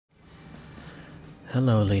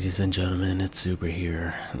Hello ladies and gentlemen, it's Super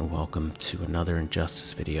here, and welcome to another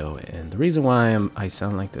Injustice video. And the reason why I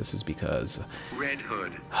sound like this is because Red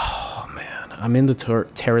Hood. Oh man, I'm in the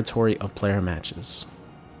territory of player matches,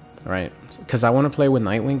 right? Because I want to play with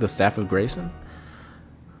Nightwing, the staff of Grayson,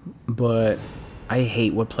 but I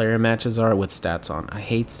hate what player matches are with stats on. I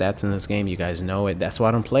hate stats in this game, you guys know it. That's why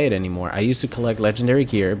I don't play it anymore. I used to collect legendary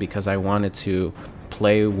gear because I wanted to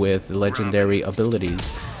play with legendary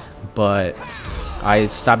abilities, but I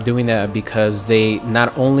stopped doing that because they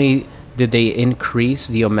not only did they increase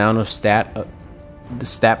the amount of the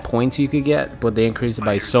stat points you could get, but they increased it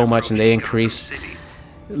by so much, and they increased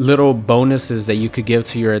little bonuses that you could give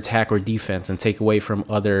to your attack or defense and take away from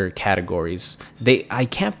other categories.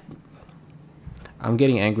 I'm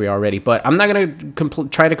getting angry already, but I'm not gonna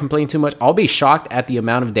try to complain too much. I'll be shocked at the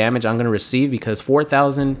amount of damage I'm gonna receive because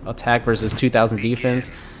 4,000 attack versus 2,000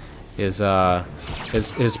 defense is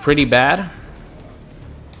pretty bad.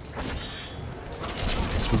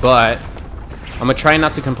 But I'm gonna try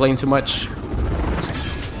not to complain too much.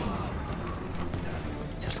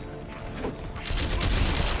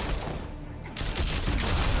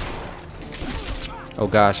 Oh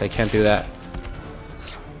gosh, I can't do that.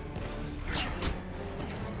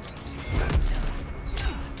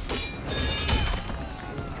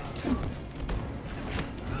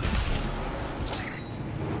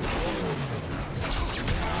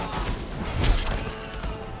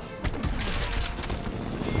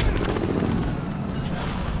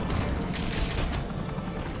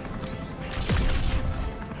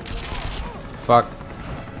 Fuck.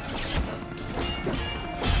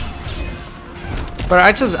 But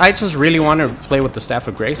I just really want to play with the staff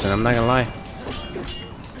of Grayson, I'm not gonna lie.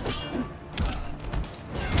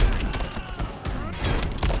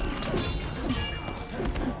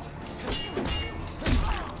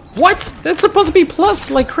 What? That's supposed to be plus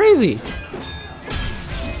like crazy.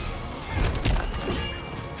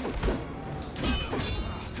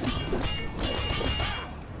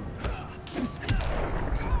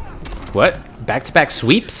 What? Back-to-back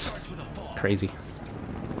sweeps? Crazy.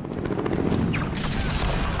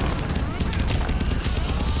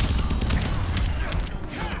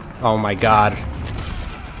 Oh my god.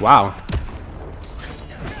 Wow.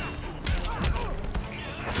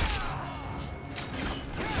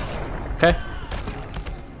 Okay.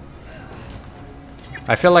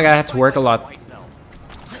 I feel like I had to work a lot.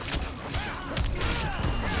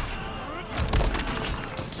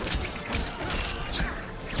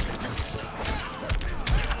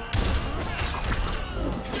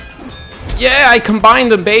 Yeah, I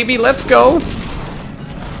combined them, baby. Let's go.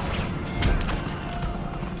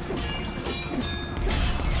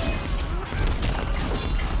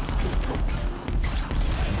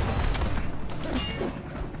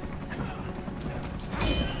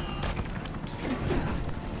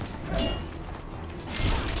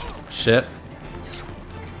 Shit.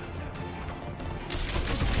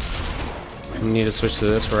 I need to switch to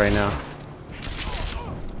this for right now.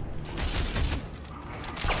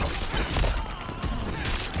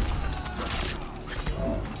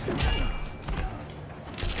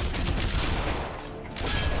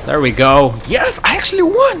 There we go. Yes, I actually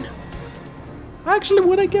won. I actually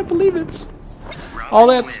won. I can't believe it. All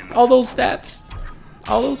those stats.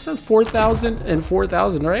 All those stats. 4,000 and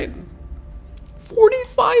 4,000, right?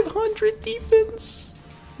 4,500 defense.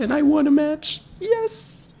 And I won a match.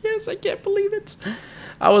 Yes. Yes, I can't believe it.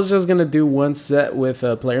 I was just going to do one set with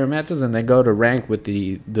player matches and then go to rank with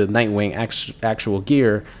the Nightwing actual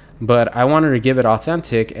gear. But I wanted to give it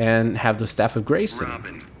authentic and have the staff of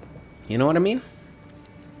Grayson. You know what I mean?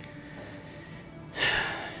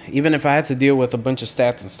 Even if I had to deal with a bunch of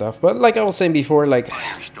stats and stuff. But like I was saying before, like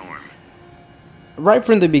right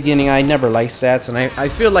from the beginning, I never liked stats, and I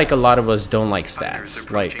feel like a lot of us don't like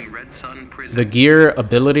stats. Like, the gear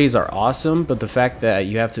abilities are awesome, but the fact that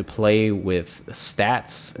you have to play with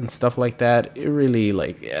stats and stuff like that, it really,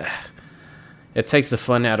 like, it takes the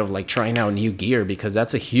fun out of, like, trying out new gear, because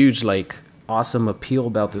that's a huge, like, awesome appeal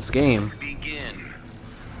about this game.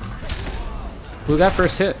 Who got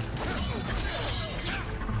first hit?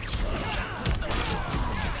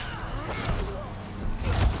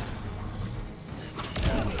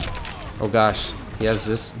 Oh gosh, he has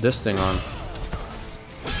this thing on.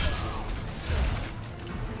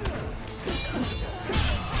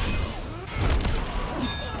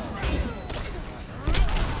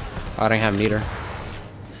 I don't have meter.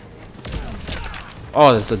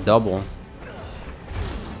 Oh, this is a double.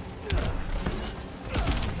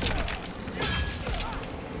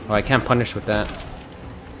 Oh, I can't punish with that.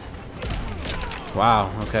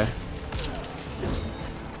 Wow, okay.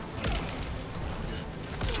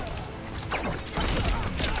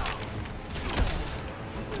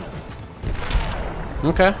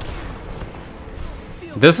 Okay.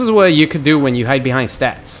 This is what you could do when you hide behind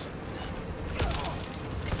stats.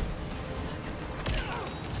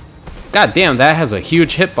 God damn, that has a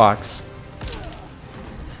huge hitbox.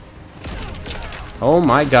 Oh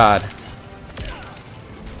my god.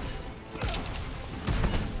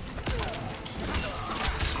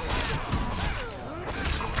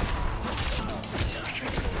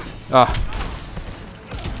 Oh.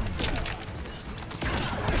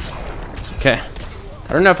 Okay.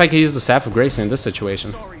 I don't know if I could use the Staff of Grayson in this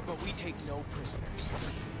situation. Sorry, but we take no prisoners.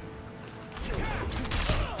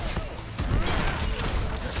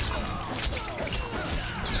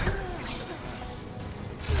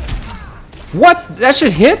 What? That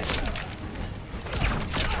shit hits?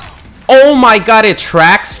 Oh my god, it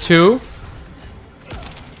tracks too?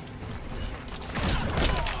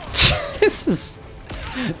 This is...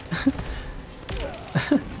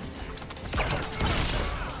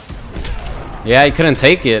 Yeah, I couldn't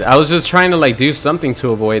take it. I was just trying to like do something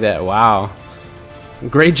to avoid that. Wow.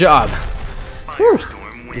 Great job. Whew.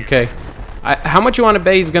 Okay. How much you want to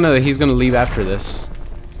bet he's gonna leave after this?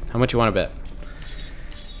 How much you want to bet?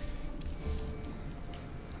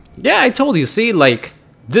 Yeah, I told you. See, like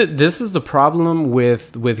this is the problem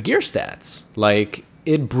with gear stats. Like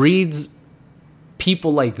it breeds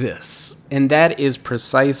people like this, and that is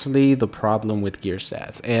precisely the problem with gear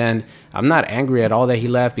stats. And I'm not angry at all that he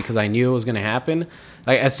left, because I knew it was gonna happen.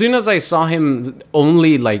 Like as soon as I saw him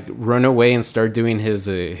only like run away and start doing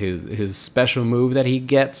his special move that he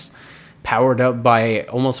gets powered up by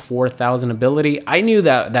almost 4,000 ability, I knew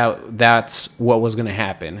that's what was gonna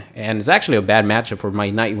happen. And it's actually a bad matchup for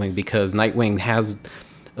my Nightwing, because Nightwing has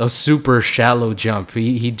a super shallow jump.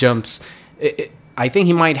 He jumps. I think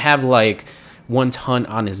he might have like 1 ton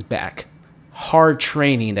on his back. Hard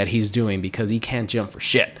training that he's doing, because he can't jump for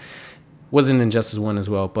shit. Wasn't Injustice 1 as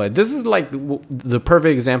well, but this is like the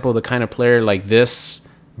perfect example of the kind of player like this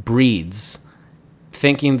breeds,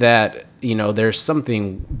 thinking that, you know, there's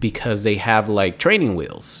something because they have like training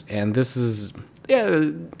wheels. And this is, yeah,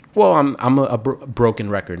 well, I'm a broken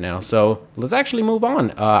record now, so let's actually move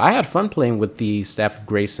on. I had fun playing with the Staff of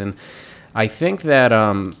Grayson. I think that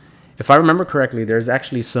if I remember correctly, there's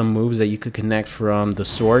actually some moves that you could connect from the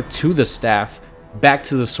sword to the staff, back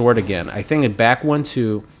to the sword again. I think a back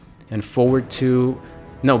 1-2 and forward 2.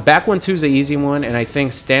 No, back 1-2 is the easy one, and I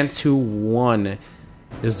think stand 2-1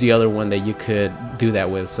 is the other one that you could do that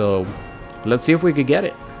with. So let's see if we could get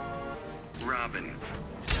it. Robin.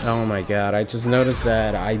 Oh my god, I just noticed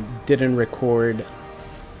that I didn't record,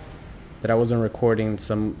 that I wasn't recording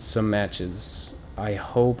some matches. I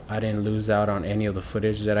hope I didn't lose out on any of the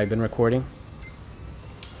footage that I've been recording.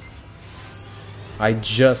 I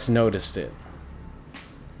just noticed it.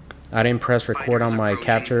 I didn't press record on my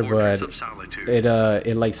capture, but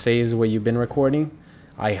it like saves what you've been recording.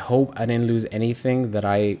 I hope I didn't lose anything that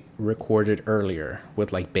I recorded earlier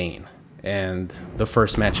with like Bane and the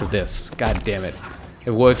first match of this. God damn it.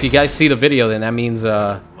 Well, if you guys see the video, then that means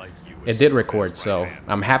it did record, so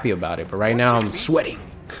I'm happy about it. But right now I'm sweating.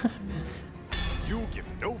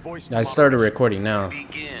 I started recording now.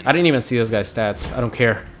 I didn't even see this guy's stats. I don't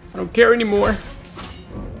care. I don't care anymore.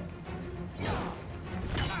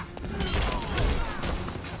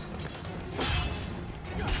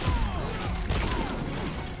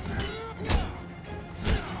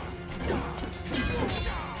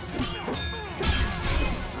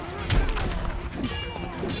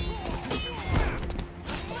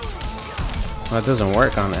 Well, it doesn't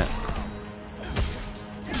work on it.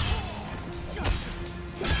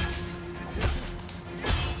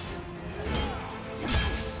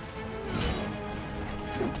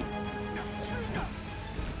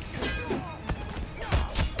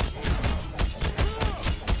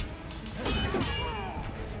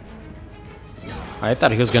 I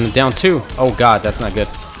thought he was gonna down too. Oh god, that's not good.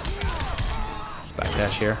 Let's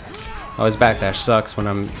backdash here. Oh, his backdash sucks when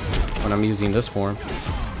I'm using this form.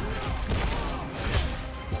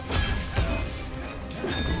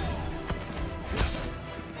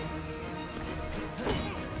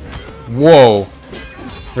 Whoa.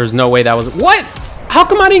 There's no way that was... What? How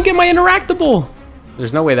come I didn't get my interactable?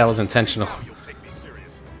 There's no way that was intentional.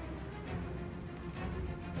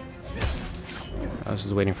 I was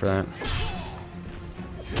just waiting for that.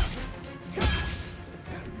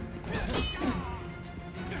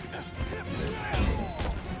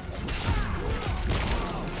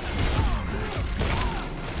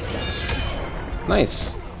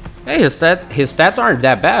 Nice. Hey, his stats aren't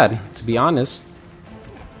that bad, to be honest.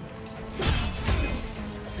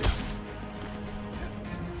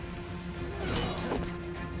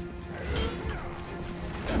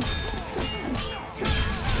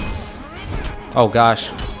 Oh gosh.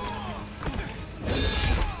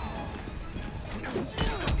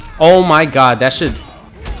 Oh my god, that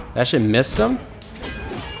should miss them?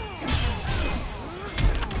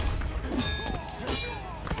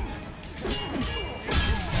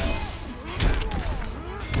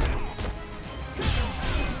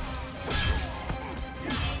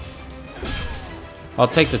 I'll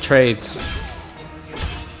take the trades.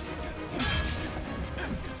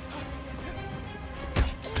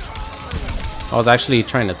 I was actually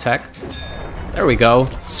trying to tech. There we go.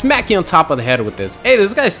 Smack you on top of the head with this. Hey,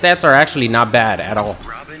 this guy's stats are actually not bad at all.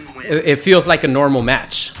 It feels like a normal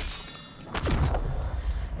match.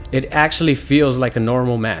 It actually feels like a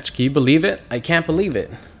normal match. Can you believe it? I can't believe it.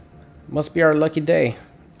 Must be our lucky day.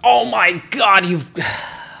 Oh my god, you've...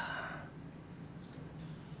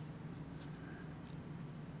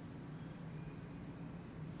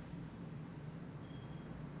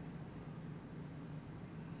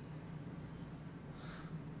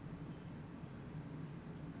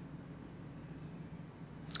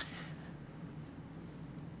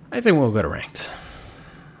 I think we'll go to ranked.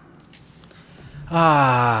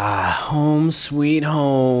 Ah, home sweet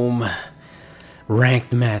home.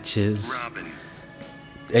 Ranked matches.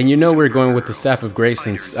 And you know we're going with the Staff of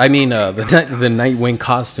Grayson. I mean, the Nightwing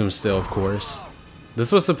costume still, of course.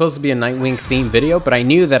 This was supposed to be a Nightwing themed video, but I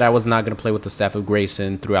knew that I was not going to play with the Staff of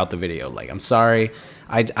Grayson throughout the video. Like, I'm sorry.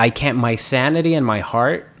 I can't, my sanity and my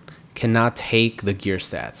heart cannot take the gear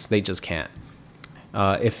stats. They just can't.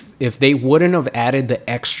 If they wouldn't have added the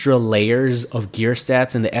extra layers of gear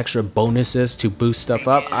stats and the extra bonuses to boost stuff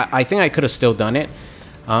up, I think I could have still done it.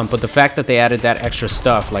 But the fact that they added that extra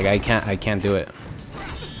stuff, like I can't do it.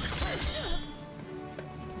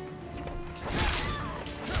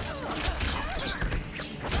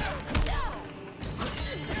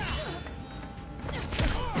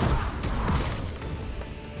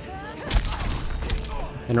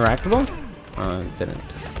 Interactable? Didn't.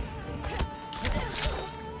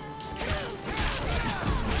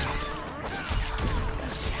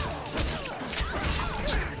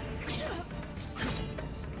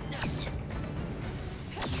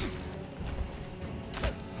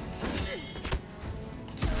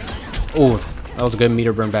 Oh, that was a good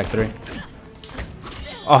meter burn back 3.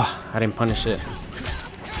 Oh, I didn't punish it.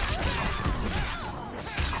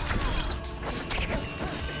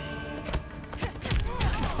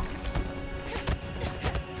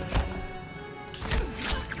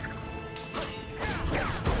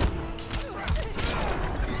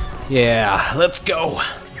 Yeah, let's go.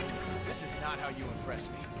 This is not how you impress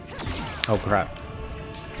me. Oh crap.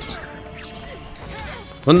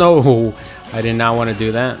 Oh no, I did not want to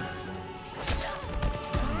do that.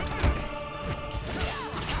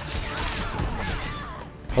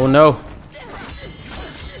 Oh no.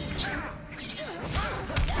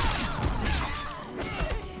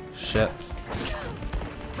 Shit.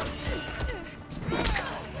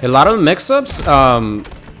 A lot of mix-ups,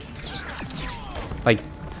 like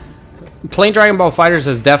playing Dragon Ball FighterZ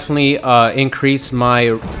has definitely increased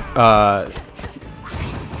my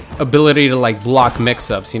ability to like block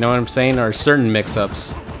mix-ups, you know what I'm saying? Or certain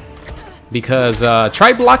mix-ups. Because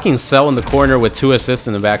try blocking Cell in the corner with 2 assists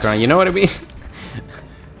in the background, you know what I mean?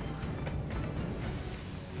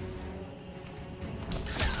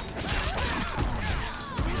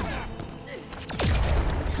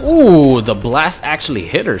 Ooh, the blast actually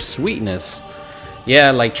hit her. Sweetness. Yeah,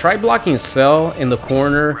 like try blocking Cell in the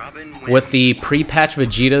corner with the pre-patch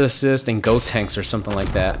Vegeta assist and Gotenks or something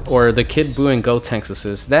like that. Or the Kid Buu and Gotenks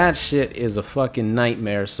assist. That shit is a fucking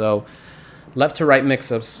nightmare. So, left to right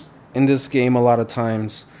mix-ups in this game a lot of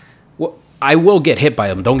times. Well, I will get hit by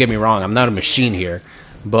them. Don't get me wrong. I'm not a machine here.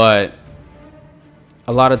 But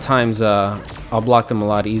a lot of times I'll block them a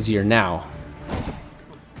lot easier now.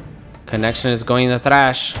 Connection is going to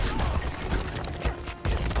trash.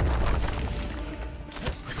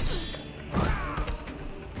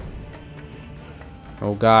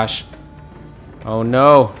 Oh gosh. Oh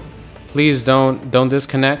no. Please don't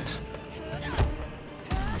disconnect.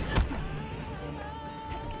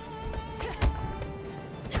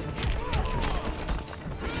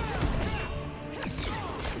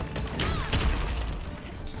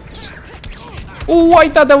 Oh, I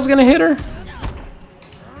thought that was gonna hit her.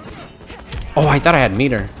 Oh, I thought I had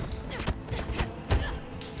meter.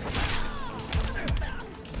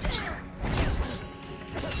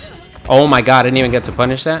 Oh my god, I didn't even get to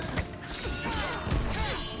punish that.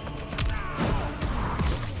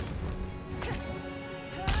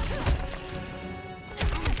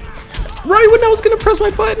 Right when I was gonna press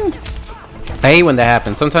my button. I hate when that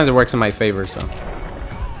happens. Sometimes it works in my favor, so.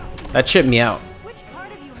 That chipped me out. Which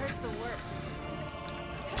part of you hurts the worst?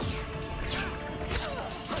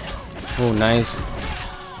 Oh, nice.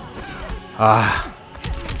 Ah.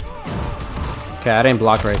 Okay, I didn't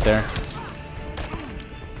block right there.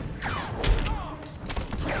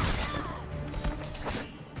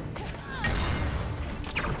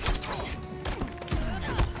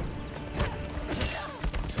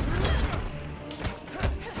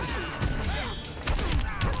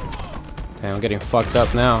 Damn, I'm getting fucked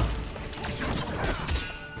up now.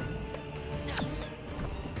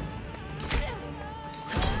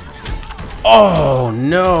 Oh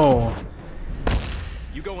no!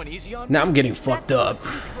 You going easy on me? Now I'm getting fucked up.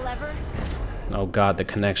 Oh god, the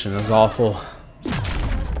connection is awful.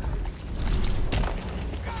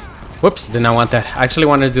 Whoops, did not want that. I actually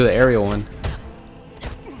wanted to do the aerial one.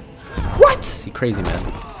 What? You crazy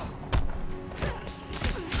man.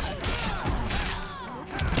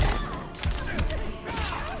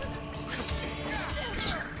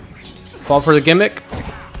 Fall for the gimmick.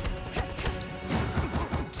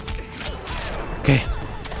 Okay.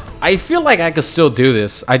 I feel like I could still do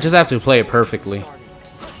this. I just have to play it perfectly.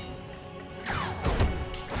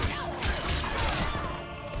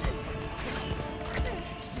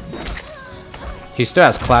 He still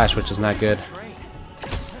has Clash, which is not good.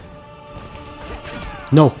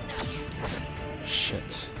 No.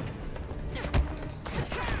 Shit.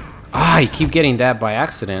 Ah, I keep getting that by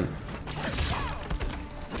accident.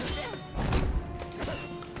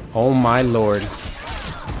 Oh my lord.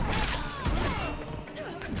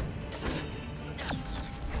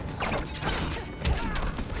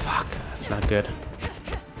 Fuck, that's not good.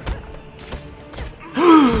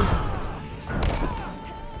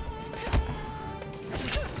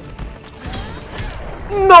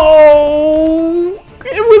 No!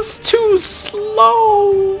 It was too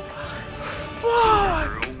slow!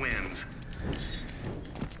 Fuck!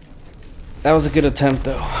 That was a good attempt,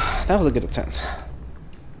 though. That was a good attempt.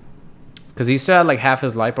 Because he still had like half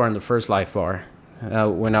his life bar in the first life bar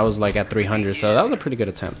when I was like at 300, so that was a pretty good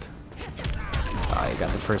attempt. I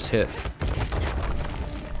got the first hit.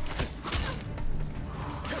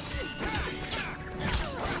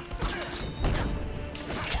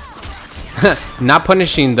 Not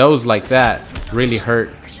punishing those like that really hurt.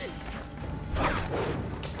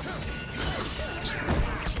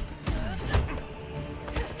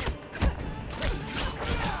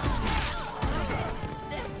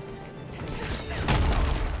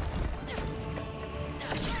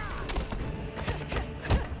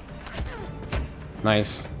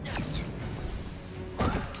 Nice.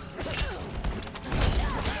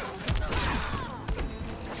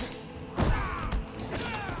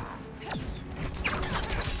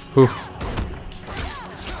 Whew.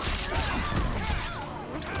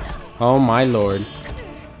 Oh my lord.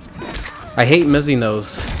 I hate missing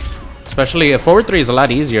those. Especially forward 3 is a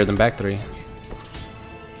lot easier than back 3.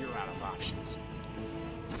 You're out of options.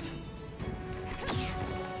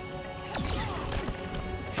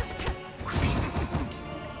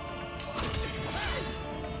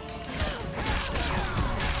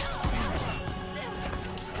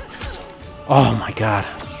 Oh my god.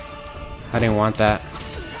 I didn't want that.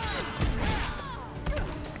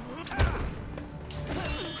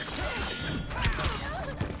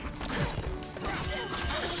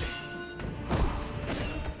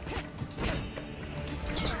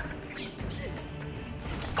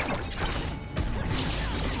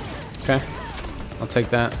 Okay. I'll take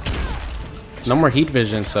that. No more heat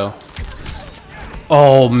vision, so.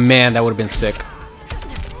 Oh man, that would have been sick.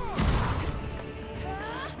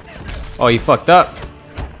 Oh, you fucked up.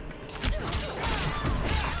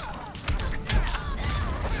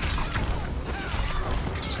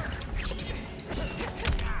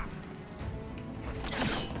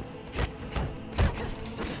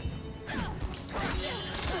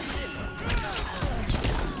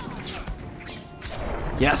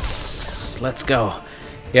 Yes, let's go.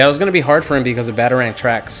 Yeah, it was gonna be hard for him because of Batarang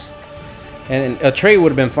tracks, and a trade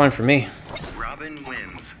would have been fine for me. Robin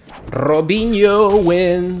wins. Robinho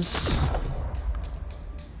wins.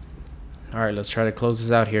 All right, let's try to close this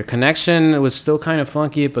out here. Connection was still kind of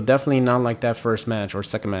funky, but definitely not like that first match or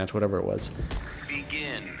second match, whatever it was.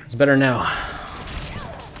 Begin. It's better now.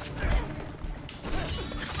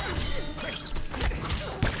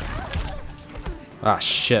 Ah,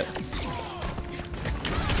 shit.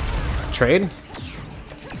 Trade?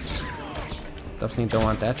 Definitely don't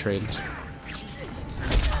want that trade.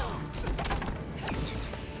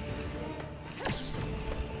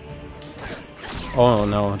 Oh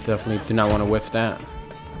no, definitely do not want to whiff that.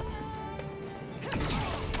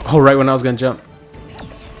 Oh, right when I was gonna jump.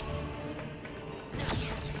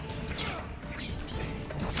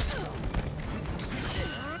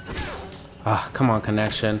 Ah, come on,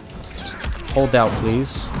 connection. Hold out,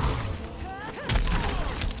 please.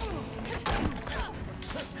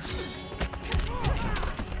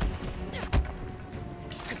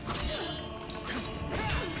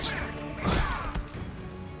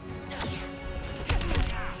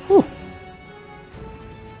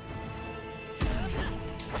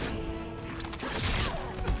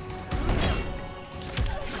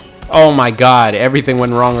 Oh my god, everything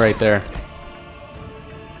went wrong right there.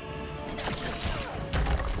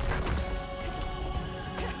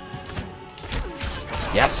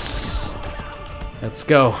 Yes! Let's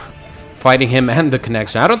go. Fighting him and the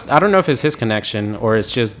connection. I don't know if it's his connection or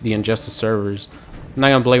it's just the Injustice servers. I'm not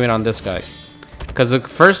gonna blame it on this guy. Because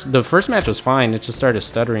the first match was fine, it just started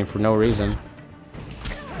stuttering for no reason.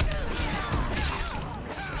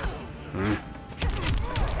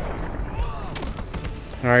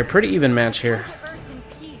 Alright, pretty even match here.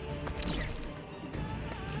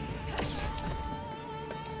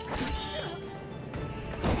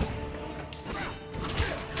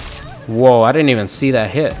 Whoa, I didn't even see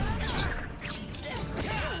that hit.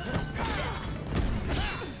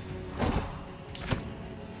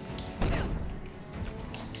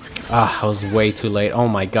 Ah, I was way too late. Oh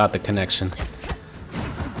my god, the connection.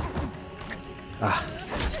 Ah.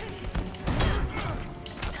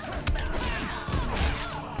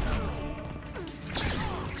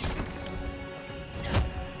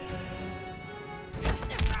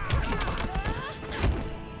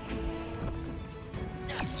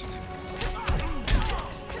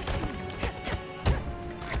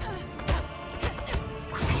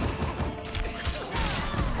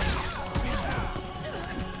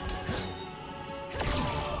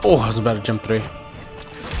 Oh, I was about to jump 3.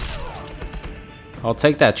 I'll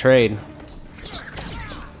take that trade.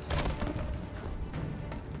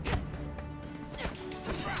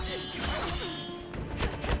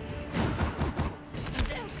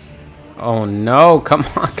 Oh no, come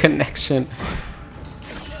on, connection.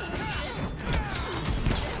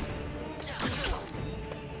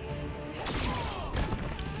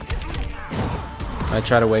 I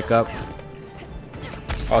try to wake up.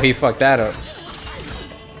 Oh, he fucked that up.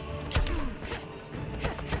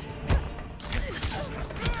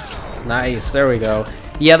 Nice, there we go.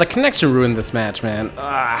 Yeah, the connection ruined this match, man.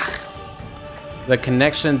 Ugh. The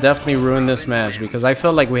connection definitely ruined this match because I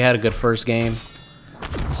felt like we had a good first game.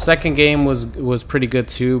 Second game was pretty good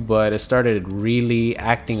too, but it started really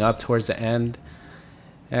acting up towards the end.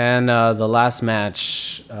 And the last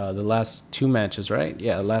match, the last 2 matches, right?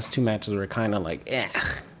 Yeah, the last 2 matches were kind of like, eh.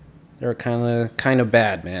 They were kind of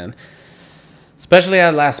bad, man. Especially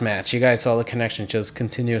that last match. You guys saw the connection just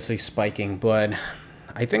continuously spiking, but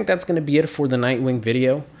I think that's going to be it for the Nightwing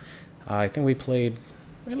video. I think we played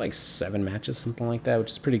like 7 matches, something like that,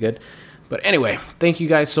 which is pretty good. But anyway, thank you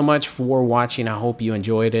guys so much for watching. I hope you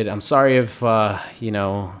enjoyed it. I'm sorry if, you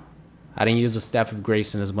know, I didn't use the Staff of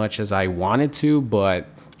Grayson as much as I wanted to, but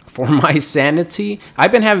for my sanity,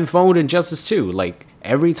 I've been having fun with Injustice 2. Like,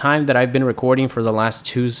 every time that I've been recording for the last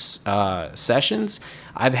 2 sessions,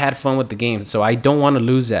 I've had fun with the game. So I don't want to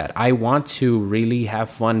lose that. I want to really have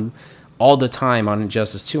fun all the time on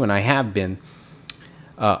Injustice 2, and I have been.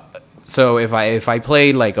 So if I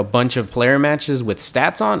play like a bunch of player matches with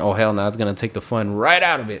stats on, oh hell no, it's gonna take the fun right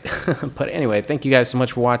out of it. But anyway, thank you guys so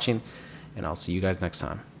much for watching, and I'll see you guys next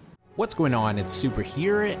time. What's going on? It's Super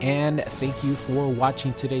here, and thank you for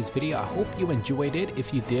watching today's video. I hope you enjoyed it.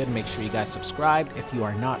 If you did, make sure you guys subscribed if you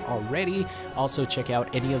are not already. Also, check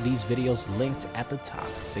out any of these videos linked at the top.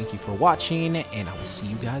 Thank you for watching, and I will see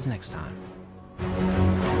you guys next time.